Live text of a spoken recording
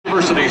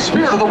University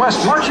Spirit of the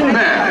West Marching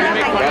Band.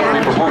 Band will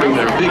be performing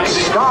their big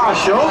ska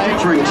show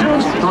featuring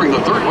tunes during the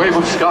third wave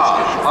of ska,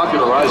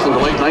 popularized in the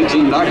late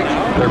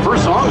 1990s. Their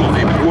first song will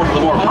be one of the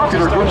more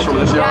popular groups from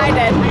this era.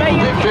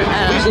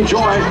 Please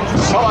enjoy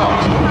Sell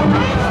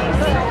Out.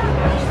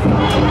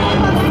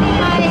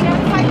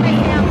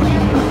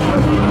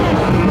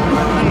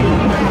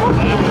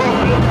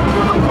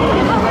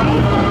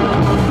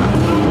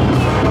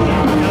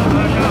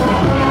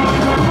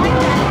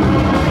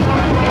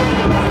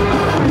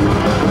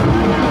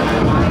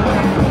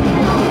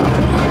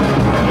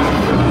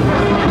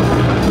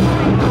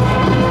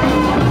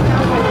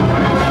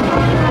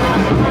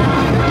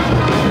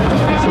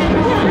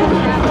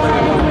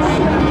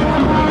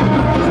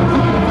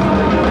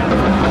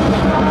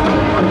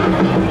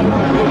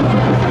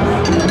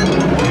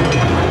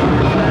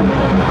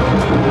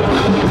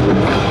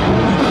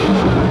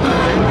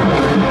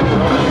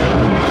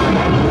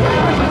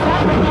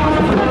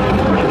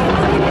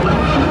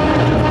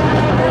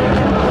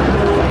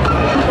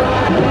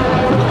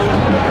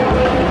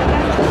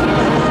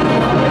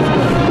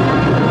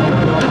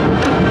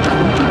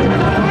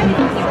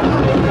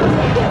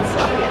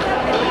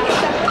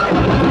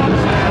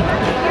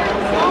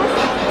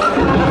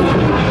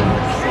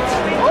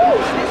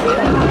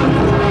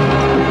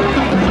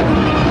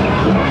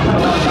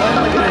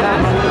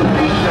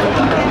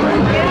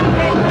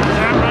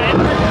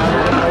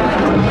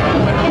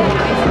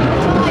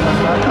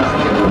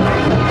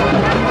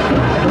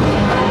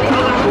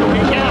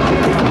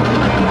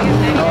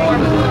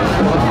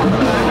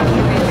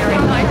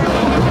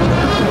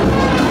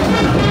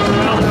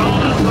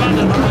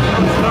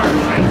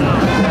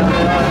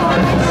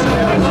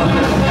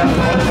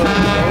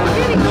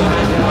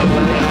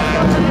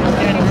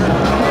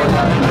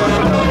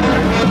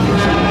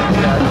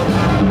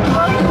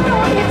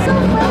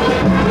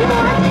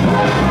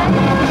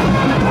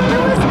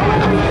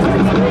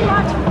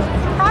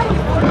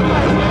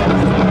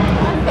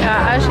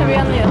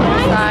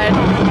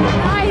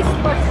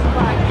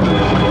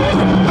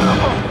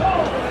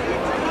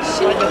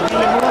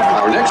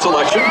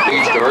 Selection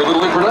featured very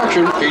little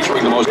introduction,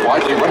 featuring the most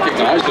widely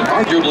recognized and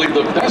arguably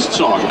the best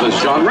song of this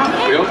genre.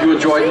 We hope you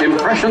enjoy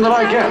Impression That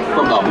I Get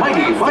from the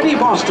Mighty, Mighty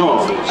Boss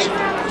Tones.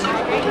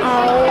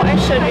 Oh, I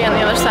should be on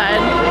the other side.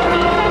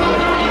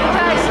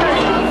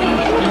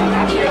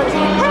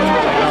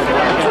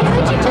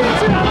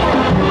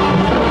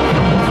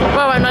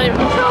 Whoa, I'm not even...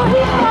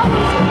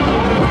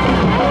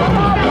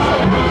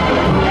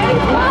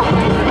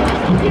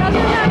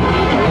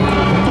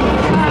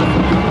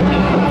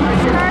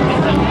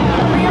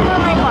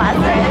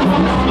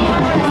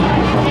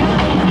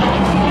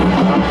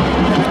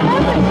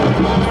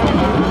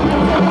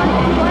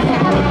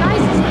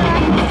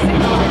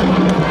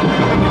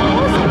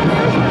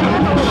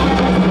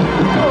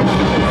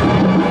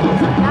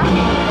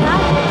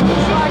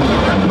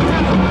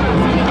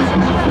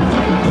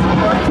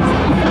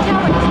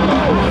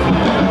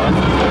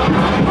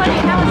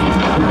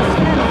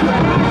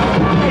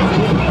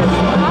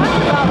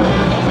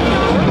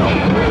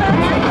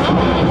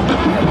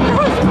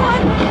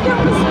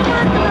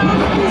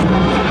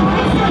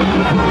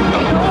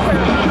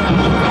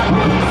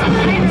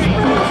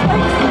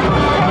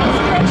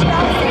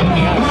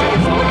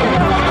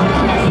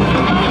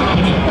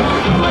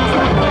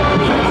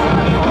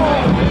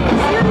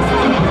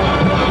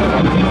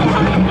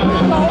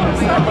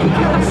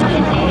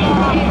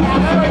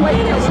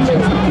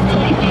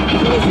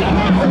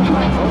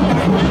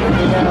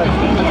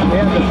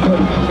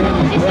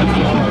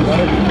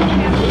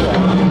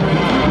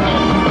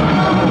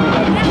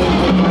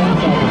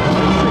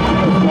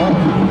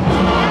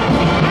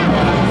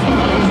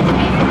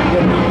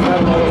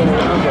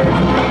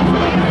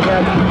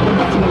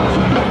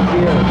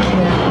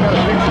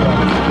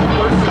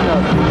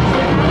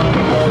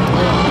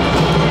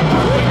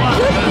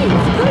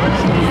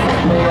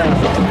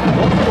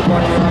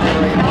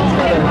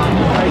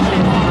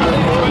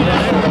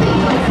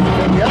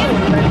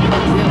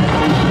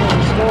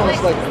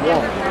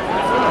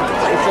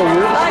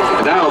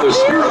 And now the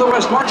Spirit of the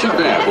West Marching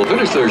Band will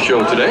finish their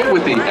show today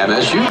with the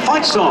MSU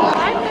Fight Song.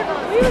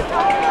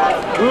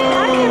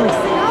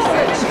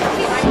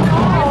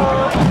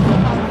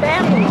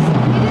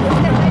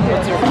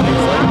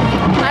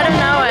 I don't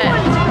know it.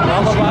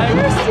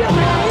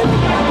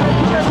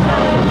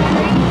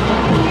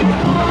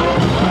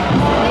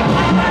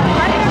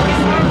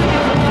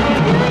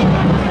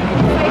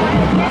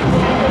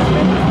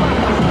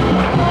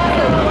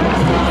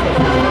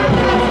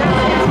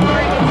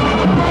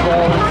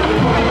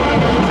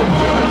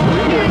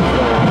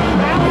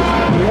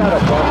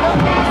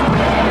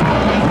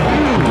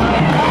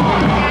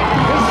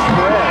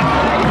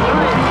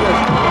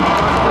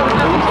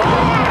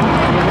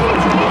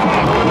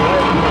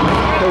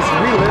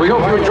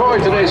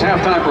 Today's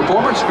halftime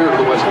performance, Spirit of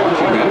the West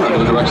Marching Band, under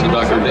the direction of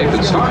Dr.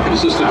 Nathan Stark and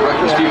Assistant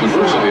Director Stephen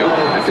Bruceville,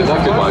 and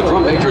conducted by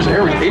drum majors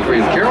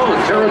Adrian Carroll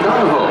and Tara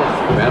Donahoe.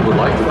 The band would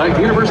like to thank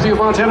the University of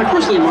Montana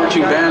Grizzly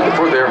Marching Band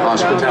for their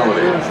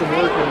hospitality.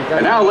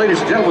 And now, ladies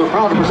and gentlemen, we're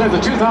proud to present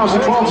the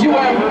 2012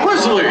 UM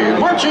Grizzly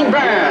Marching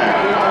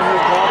Band.